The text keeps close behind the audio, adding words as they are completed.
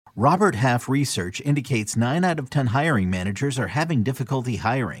Robert Half research indicates 9 out of 10 hiring managers are having difficulty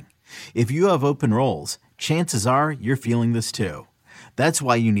hiring. If you have open roles, chances are you're feeling this too. That's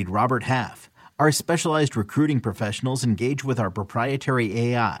why you need Robert Half. Our specialized recruiting professionals engage with our proprietary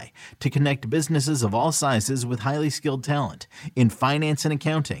AI to connect businesses of all sizes with highly skilled talent in finance and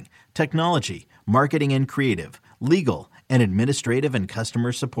accounting, technology, marketing and creative, legal, and administrative and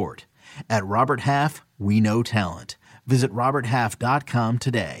customer support. At Robert Half, we know talent. Visit roberthalf.com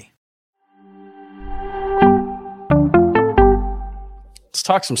today. Let's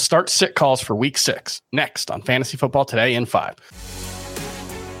talk some start-sit calls for Week 6 next on Fantasy Football Today in 5.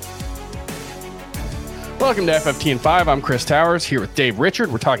 Welcome to FFT in 5. I'm Chris Towers here with Dave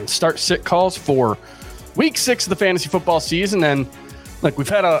Richard. We're talking start-sit calls for Week 6 of the fantasy football season. And look, we've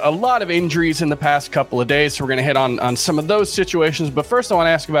had a lot of injuries in the past couple of days, so we're going to hit on some of those situations. But first, I want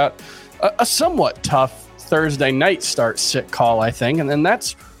to ask about a somewhat tough Thursday night start-sit call, I think. And then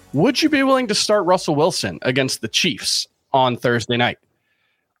that's, would you be willing to start Russell Wilson against the Chiefs on Thursday night?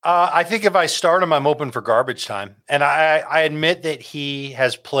 I think if I start him, I'm open for garbage time. And I admit that he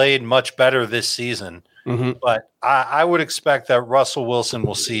has played much better this season. Mm-hmm. But I would expect that Russell Wilson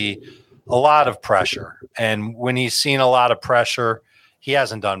will see a lot of pressure. And when he's seen a lot of pressure, he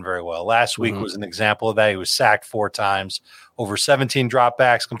hasn't done very well. Last week was an example of that. He was sacked 4 times, over 17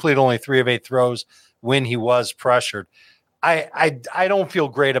 dropbacks, completed only 3 of 8 throws when he was pressured. I don't feel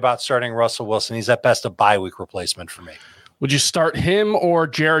great about starting Russell Wilson. He's at best a bye week replacement for me. Would you start him or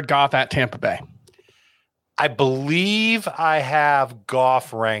Jared Goff at Tampa Bay? I believe I have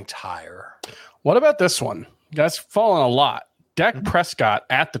Goff ranked higher. What about this one? That's fallen a lot. Dak Prescott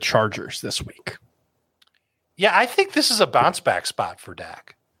at the Chargers this week. Yeah, I think this is a bounce back spot for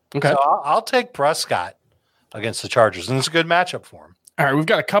Dak. Okay. So I'll take Prescott against the Chargers, and it's a good matchup for him. All right, we've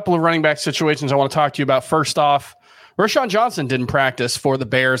got a couple of running back situations I want to talk to you about. First off, Rashawn Johnson didn't practice for the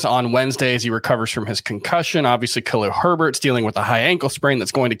Bears on Wednesday as he recovers from his concussion. Obviously, Khalil Herbert's dealing with a high ankle sprain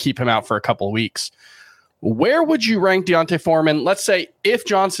that's going to keep him out for a couple of weeks. Where would you rank Deontay Foreman, let's say, if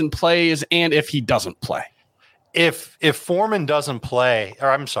Johnson plays and if he doesn't play? If Foreman doesn't play,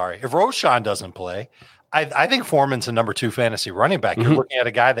 or I'm sorry, if Rashawn doesn't play, I think Foreman's a number 2 fantasy running back. You're looking at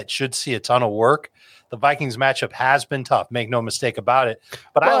a guy that should see a ton of work. The Vikings matchup has been tough, make no mistake about it.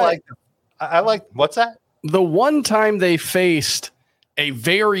 But I like what's that? The one time they faced a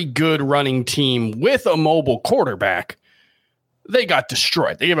very good running team with a mobile quarterback, they got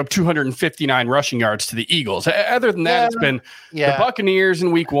destroyed. They gave up 259 rushing yards to the Eagles. Other than that, it's been the Buccaneers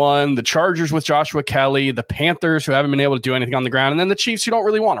in week 1, the Chargers with Joshua Kelly, the Panthers who haven't been able to do anything on the ground, and then the Chiefs who don't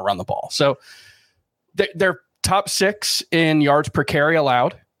really want to run the ball. So they're top 6 in yards per carry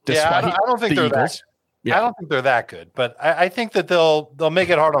allowed. I don't think they're Eagles. I don't think they're that good, but I think that they'll make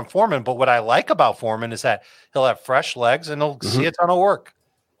it hard on Foreman. But what I like about Foreman is that he'll have fresh legs and he'll see a ton of work.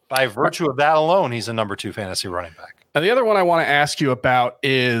 By virtue of that alone, he's a number 2 fantasy running back. And the other one I want to ask you about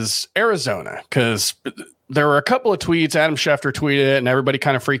is Arizona, because there were a couple of tweets. Adam Schefter tweeted it, and everybody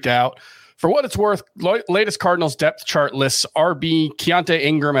kind of freaked out. For what it's worth, latest Cardinals depth chart lists RB Keontae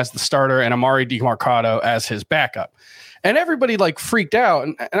Ingram as the starter and Amari DiMarcado as his backup. And everybody freaked out.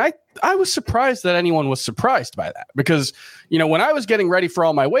 And I was surprised that anyone was surprised by that, because, when I was getting ready for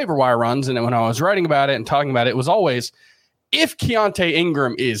all my waiver wire runs and when I was writing about it and talking about it, it was always, if Keontae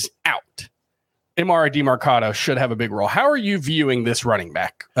Ingram is out, Amari DiMarcado should have a big role. How are you viewing this running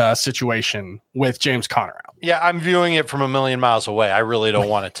back situation with James Conner out? Yeah, I'm viewing it from a million miles away. I really don't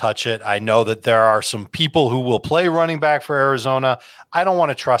want to touch it. I know that there are some people who will play running back for Arizona. I don't want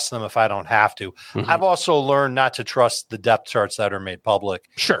to trust them if I don't have to. I've also learned not to trust the depth charts that are made public.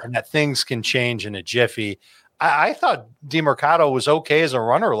 Sure. And that things can change in a jiffy. I thought DiMarcado was okay as a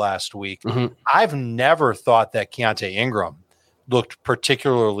runner last week. I've never thought that Keontae Ingram looked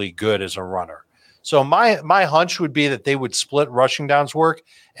particularly good as a runner. So my hunch would be that they would split rushing downs work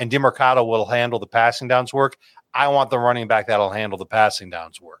and DiMarcado will handle the passing downs work. I want the running back that'll handle the passing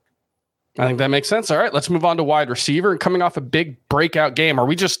downs work. I think that makes sense. All right, let's move on to wide receiver. Coming off a big breakout game, are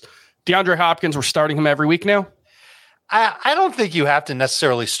we just DeAndre Hopkins? We're starting him every week now? I don't think you have to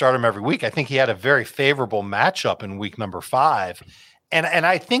necessarily start him every week. I think he had a very favorable matchup in week number 5. And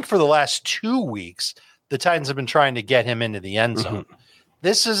I think for the last 2 weeks, the Titans have been trying to get him into the end zone.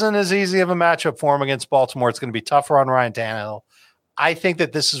 This isn't as easy of a matchup for him against Baltimore. It's going to be tougher on Ryan Tannehill. I think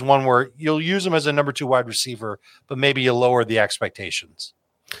that this is one where you'll use him as a number 2 wide receiver, but maybe you lower the expectations.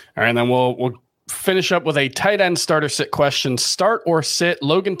 All right, and then we'll finish up with a tight end starter sit question. Start or sit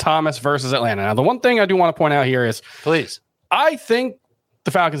Logan Thomas versus Atlanta. Now, the one thing I do want to point out here is, please, I think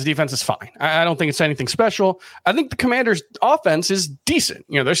the Falcons defense is fine. I don't think it's anything special. I think the Commanders offense is decent.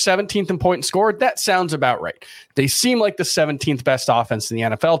 They're 17th in point scored. That sounds about right. They seem like the 17th best offense in the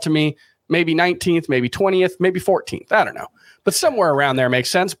NFL to me. Maybe 19th, maybe 20th, maybe 14th. I don't know. But somewhere around there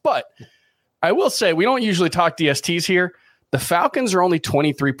makes sense. But I will say, we don't usually talk DSTs here. The Falcons are only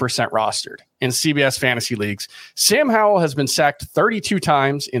 23% rostered in CBS fantasy leagues. Sam Howell has been sacked 32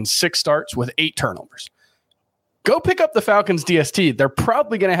 times in 6 starts with 8 turnovers. Go pick up the Falcons DST. They're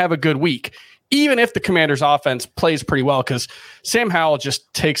probably going to have a good week, even if the Commanders offense plays pretty well, because Sam Howell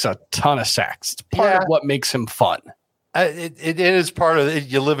just takes a ton of sacks. It's part of what makes him fun. It is part of it.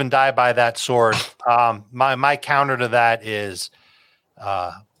 You live and die by that sword. My counter to that is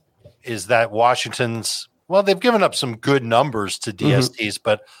that Washington's, well, they've given up some good numbers to DSTs,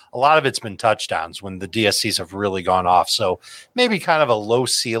 but a lot of it's been touchdowns when the DSTs have really gone off. So maybe kind of a low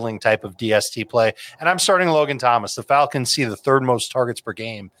ceiling type of DST play. And I'm starting Logan Thomas. The Falcons see the 3rd most targets per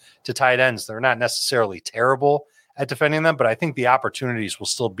game to tight ends. They're not necessarily terrible at defending them, but I think the opportunities will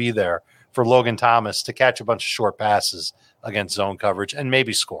still be there for Logan Thomas to catch a bunch of short passes against zone coverage and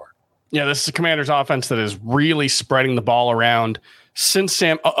maybe score. Yeah, this is a Commanders offense that is really spreading the ball around. Since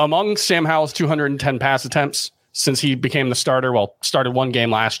among Sam Howell's 210 pass attempts since he became the starter, started 1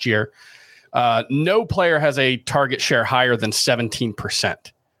 game last year, no player has a target share higher than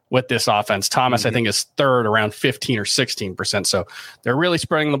 17% with this offense. Thomas, I think, is 3rd, around 15 or 16%. So they're really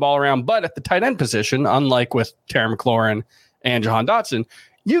spreading the ball around. But at the tight end position, unlike with Terry McLaurin and Jahan Dotson,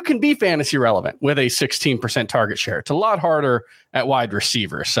 you can be fantasy relevant with a 16% target share. It's a lot harder at wide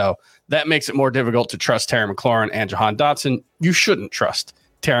receiver. So that makes it more difficult to trust Terry McLaurin and Jahan Dotson. You shouldn't trust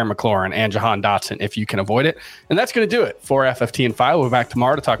Terry McLaurin and Jahan Dotson if you can avoid it. And that's going to do it for FFT and 5. We'll be back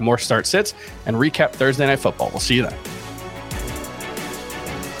tomorrow to talk more start sits and recap Thursday Night Football. We'll see you then.